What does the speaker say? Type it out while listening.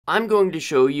I'm going to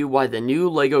show you why the new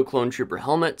LEGO Clone Trooper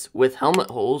helmets with helmet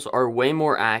holes are way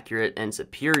more accurate and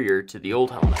superior to the old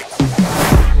helmets.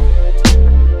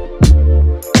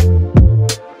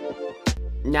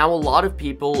 Now, a lot of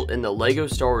people in the LEGO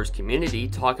Star Wars community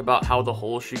talk about how the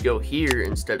hole should go here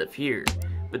instead of here,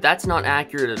 but that's not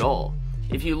accurate at all.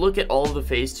 If you look at all of the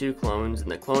Phase 2 clones in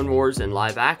the Clone Wars and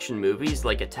live action movies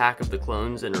like Attack of the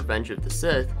Clones and Revenge of the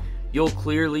Sith, you'll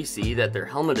clearly see that their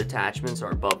helmet attachments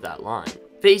are above that line.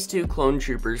 Phase 2 clone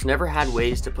troopers never had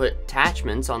ways to put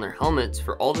attachments on their helmets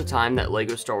for all the time that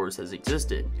LEGO Star Wars has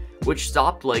existed, which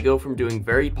stopped LEGO from doing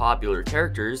very popular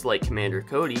characters like Commander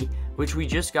Cody, which we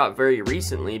just got very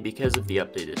recently because of the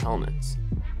updated helmets.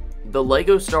 The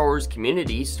LEGO Star Wars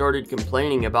community started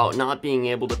complaining about not being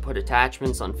able to put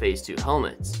attachments on Phase 2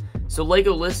 helmets, so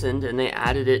LEGO listened and they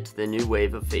added it to the new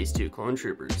wave of Phase 2 clone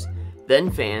troopers. Then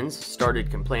fans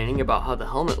started complaining about how the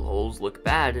helmet holes look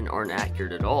bad and aren't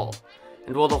accurate at all.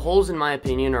 And while the holes in my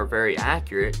opinion are very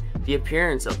accurate, the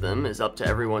appearance of them is up to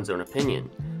everyone's own opinion.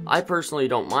 I personally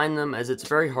don't mind them as it's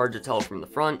very hard to tell from the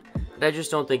front, but I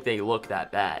just don't think they look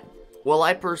that bad. While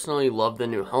I personally love the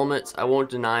new helmets, I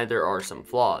won't deny there are some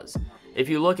flaws. If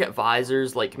you look at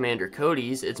visors like Commander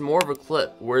Cody's, it's more of a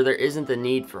clip where there isn't the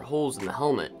need for holes in the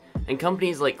helmet, and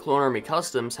companies like Clone Army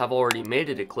Customs have already made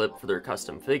it a clip for their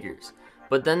custom figures,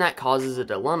 but then that causes a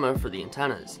dilemma for the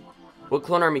antennas. What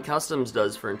Clone Army Customs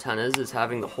does for antennas is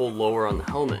having the hole lower on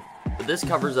the helmet, but this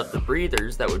covers up the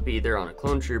breathers that would be there on a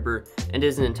clone trooper and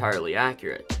isn't entirely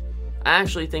accurate. I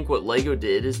actually think what LEGO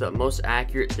did is the most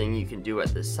accurate thing you can do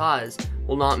at this size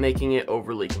while not making it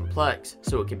overly complex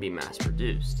so it can be mass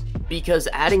produced. Because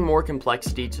adding more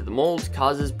complexity to the molds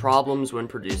causes problems when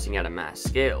producing at a mass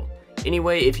scale.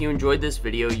 Anyway, if you enjoyed this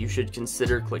video, you should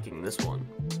consider clicking this one.